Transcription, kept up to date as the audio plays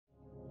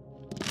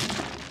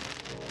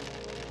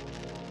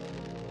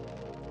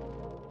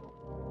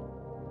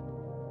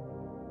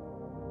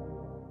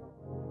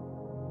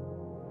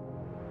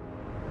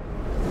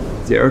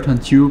The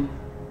Aerothan tube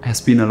has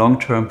been a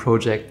long-term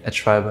project at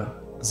Schwalbe.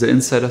 The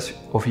insiders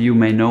of you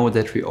may know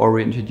that we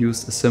already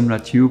introduced a similar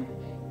tube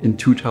in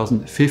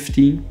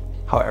 2015.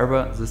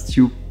 However, this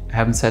tube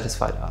haven't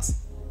satisfied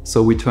us.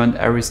 So we turned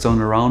every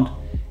stone around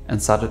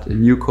and started a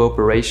new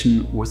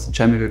cooperation with the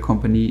chemical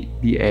company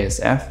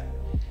BASF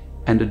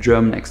and a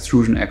German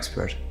extrusion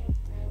expert.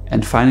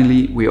 And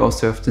finally, we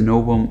also have the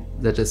novum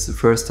that it's the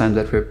first time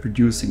that we're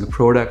producing a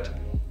product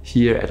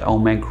here at our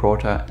main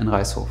quarter in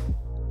Reishof.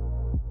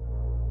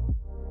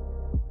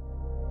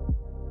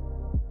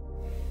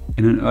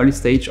 In an early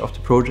stage of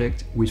the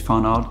project, we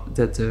found out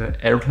that the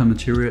Aerothan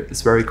material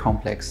is very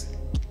complex.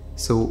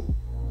 So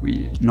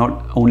we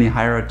not only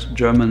hired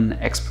German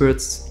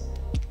experts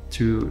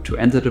to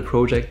enter the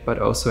project, but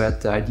also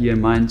had the idea in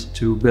mind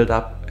to build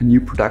up a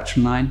new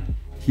production line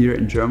here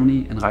in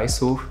Germany, in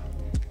Reishof,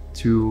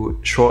 to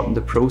shorten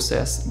the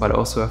process, but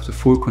also have the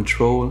full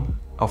control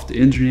of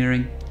the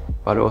engineering,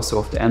 but also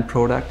of the end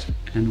product.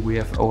 And we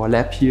have our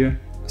lab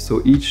here.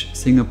 So each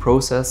single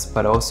process,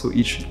 but also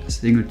each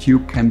single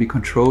tube can be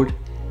controlled,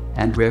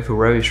 and we have a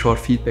very short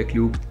feedback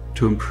loop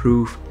to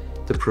improve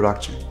the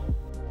production.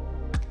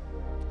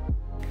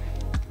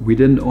 We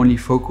didn't only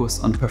focus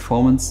on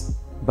performance,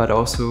 but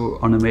also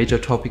on a major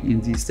topic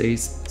in these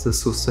days, the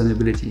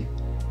sustainability.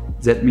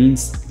 That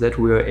means that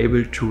we are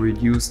able to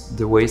reduce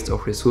the waste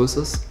of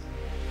resources.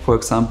 For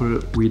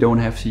example, we don't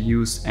have to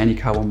use any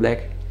carbon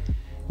black,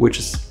 which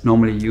is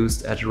normally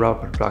used at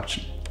rubber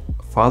production.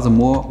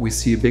 Furthermore, we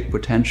see a big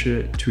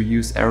potential to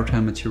use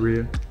Aerothan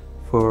material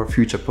for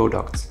future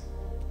products.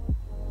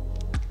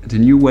 The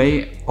new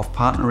way of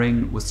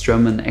partnering with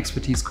German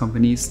expertise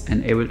companies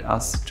enabled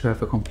us to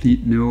have a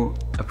complete new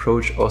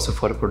approach also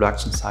for the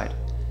production side.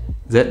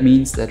 That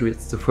means that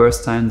it's the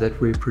first time that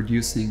we're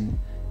producing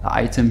an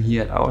item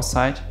here at our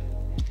site.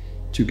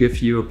 To give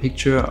you a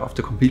picture of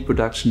the complete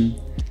production,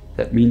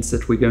 that means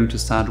that we're going to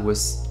start with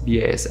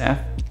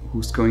BASF,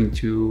 who's going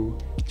to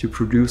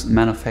produce and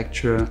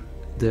manufacture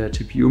the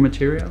TPU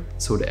material,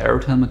 so the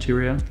Aerothan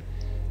material,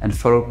 and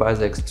followed by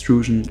the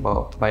extrusion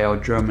by our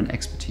German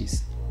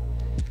expertise.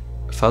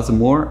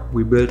 Furthermore,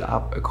 we built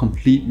up a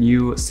complete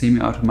new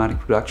semi-automatic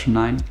production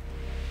line,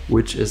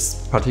 which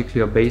is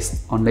particularly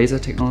based on laser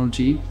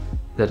technology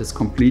that is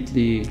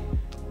completely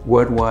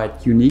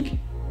worldwide unique,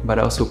 but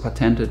also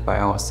patented by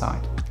our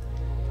side.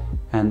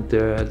 And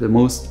the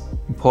most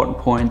important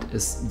point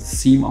is the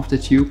seam of the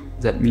tube.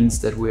 That means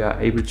that we are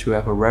able to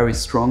have a very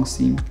strong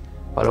seam,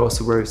 but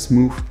also very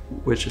smooth,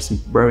 which is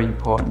very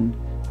important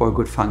for a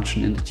good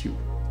function in the tube.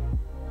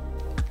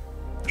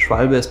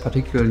 Schwalbe is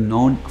particularly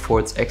known for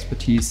its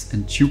expertise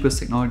in tubeless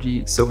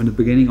technology. So in the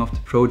beginning of the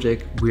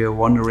project, we are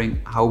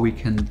wondering how we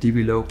can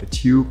develop a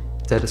tube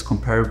that is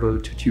comparable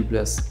to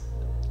tubeless.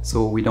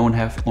 So we don't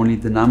have only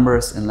the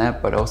numbers in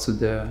lab, but also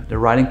the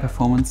riding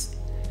performance.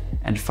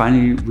 And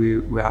finally,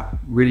 we are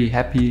really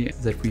happy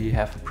that we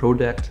have a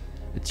product,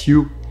 a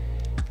tube,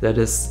 that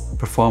is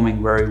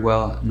performing very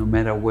well no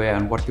matter where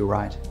and what you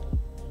ride.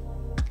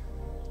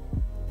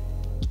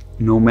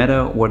 No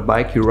matter what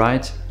bike you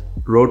ride,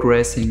 road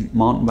racing,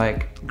 mountain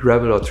bike,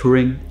 gravel or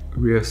touring,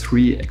 we have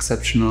three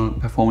exceptional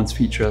performance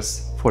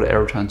features for the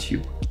Aerothan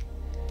tube.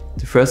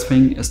 The first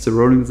thing is the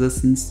rolling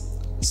resistance.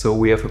 So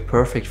we have a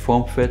perfect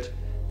form fit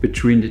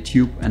between the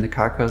tube and the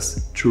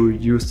carcass to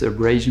reduce the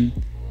abrasion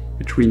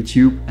between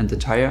tube and the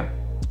tire.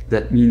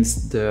 That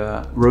means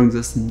the rolling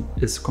resistance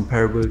is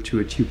comparable to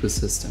a tubeless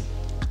system.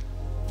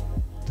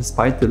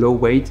 Despite the low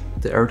weight,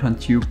 the Aerothan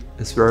tube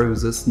is very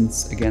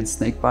resistant against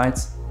snake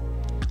bites.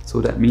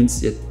 So that means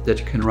that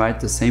you can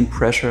ride the same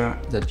pressure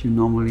that you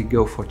normally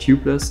go for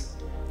tubeless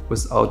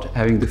without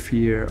having the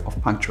fear of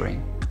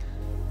puncturing.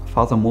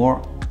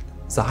 Furthermore,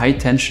 the high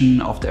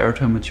tension of the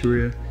Aerothan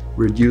material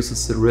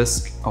reduces the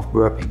risk of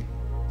burping.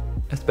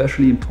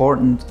 Especially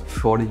important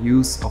for the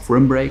use of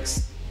rim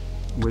brakes,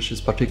 which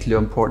is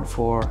particularly important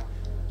for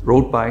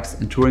road bikes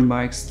and touring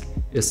bikes,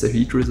 is the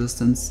heat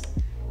resistance.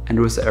 And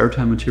with the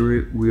Aerothan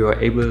material, we are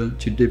able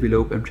to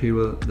develop a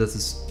material that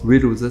is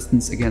really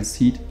resistant against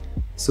heat,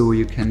 so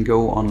you can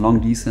go on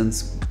long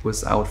descents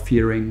without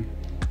fearing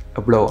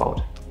a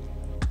blowout.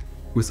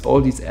 With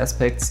all these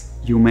aspects,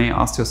 you may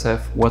ask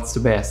yourself, what's the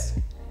best?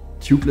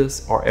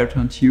 Tubeless or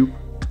Aerothan tube?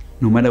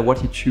 No matter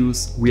what you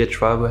choose, we at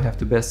Schwalbe have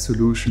the best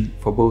solution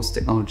for both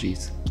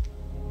technologies.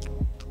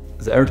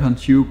 The Aerothan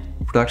tube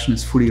production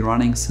is fully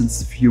running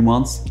since a few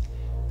months,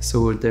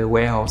 so the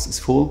warehouse is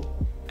full.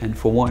 And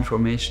for more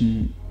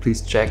information, please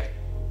check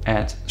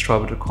at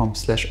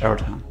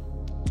schwalbe.com/Aerothan.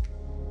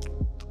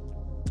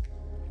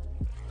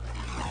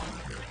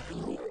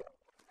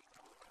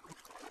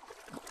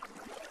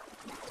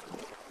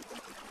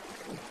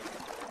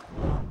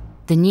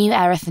 The new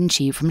Aerothan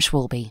tube from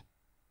Schwalbe.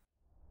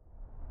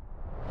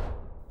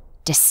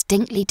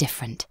 Distinctly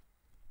different.